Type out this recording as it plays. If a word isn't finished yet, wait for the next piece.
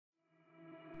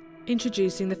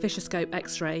Introducing the FISCHERSCOPE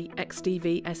X-RAY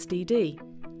XDV SDD.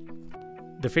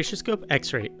 The FISCHERSCOPE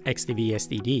X-RAY XDV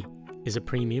SDD is a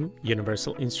premium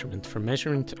universal instrument for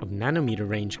measurement of nanometer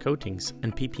range coatings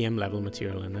and ppm level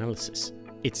material analysis.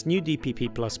 Its new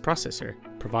DPP Plus processor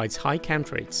provides high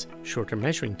count rates, shorter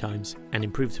measuring times, and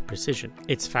improved precision.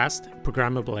 Its fast,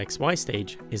 programmable XY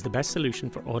stage is the best solution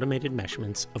for automated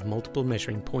measurements of multiple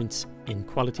measuring points in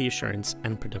quality assurance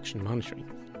and production monitoring.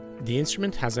 The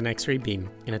instrument has an X-ray beam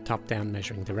in a top-down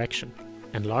measuring direction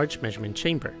and large measurement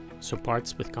chamber, so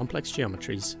parts with complex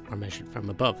geometries are measured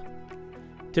from above.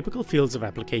 Typical fields of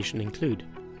application include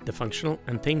the functional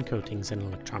and thin coatings in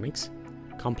electronics,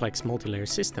 complex multilayer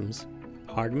systems,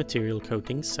 hard material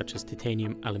coatings such as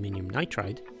titanium aluminium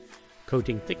nitride,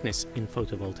 coating thickness in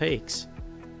photovoltaics,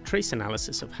 trace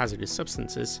analysis of hazardous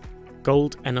substances,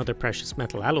 gold and other precious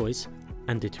metal alloys,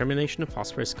 and determination of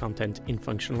phosphorus content in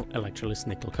functional electroless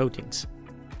nickel coatings.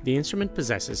 The instrument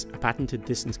possesses a patented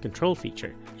distance control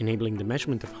feature, enabling the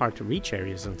measurement of hard-to-reach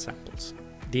areas on samples.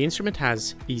 The instrument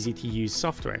has easy-to-use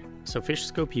software, so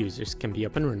FISCHERSCOPE users can be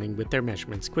up and running with their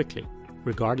measurements quickly,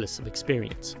 regardless of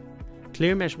experience.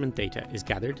 Clear measurement data is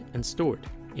gathered and stored,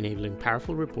 enabling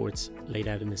powerful reports laid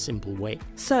out in a simple way.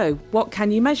 So, what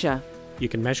can you measure? You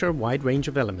can measure a wide range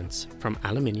of elements from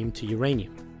aluminium to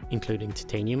uranium, including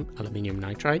titanium aluminium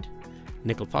nitride,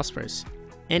 nickel phosphorus,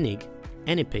 Nig,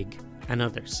 NiPig, and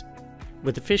others.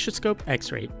 With the FISCHERSCOPE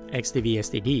X-RAY XDV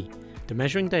SDD, the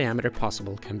measuring diameter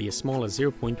possible can be as small as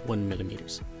 0.1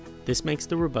 mm. This makes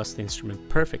the robust instrument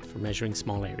perfect for measuring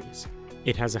small areas.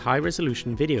 It has a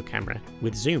high-resolution video camera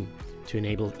with zoom to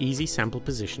enable easy sample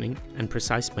positioning and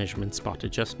precise measurement spot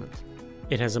adjustment.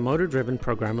 It has a motor-driven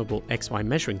programmable XY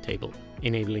measuring table,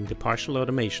 enabling the partial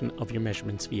automation of your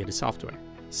measurements via the software.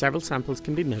 Several samples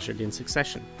can be measured in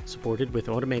succession, supported with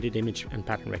automated image and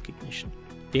pattern recognition.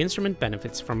 The instrument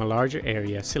benefits from a larger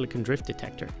area silicon drift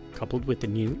detector, coupled with the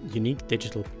new, unique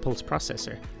digital pulse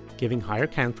processor, giving higher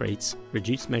count rates,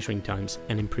 reduced measuring times,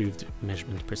 and improved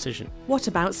measurement precision. What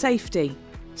about safety?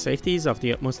 Safety is of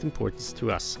the utmost importance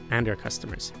to us and our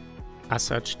customers. As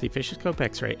such, the FISCHERSCOPE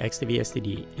X-ray XDV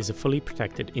SDD is a fully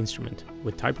protected instrument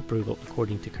with type approval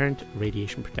according to current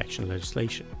radiation protection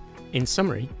legislation. In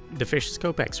summary, the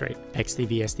FISCHERSCOPE X-ray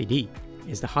XDV SDD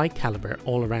is the high-caliber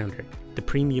all-arounder, the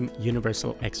premium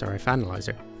universal XRF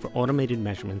analyzer for automated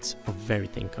measurements of very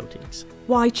thin coatings.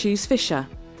 Why choose Fischer?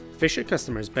 Fischer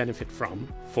customers benefit from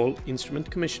full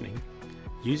instrument commissioning,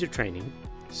 user training,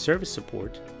 service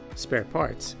support, spare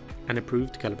parts, and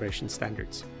approved calibration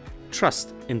standards.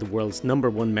 Trust in the world's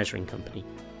 #1 measuring company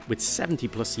with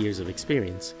 70+ years of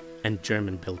experience and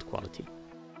German build quality.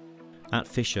 At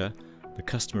Fischer, the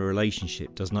customer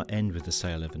relationship does not end with the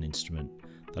sale of an instrument.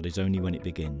 That is only when it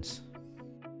begins.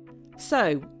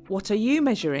 So, what are you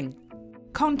measuring?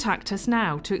 Contact us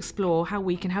now to explore how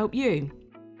we can help you.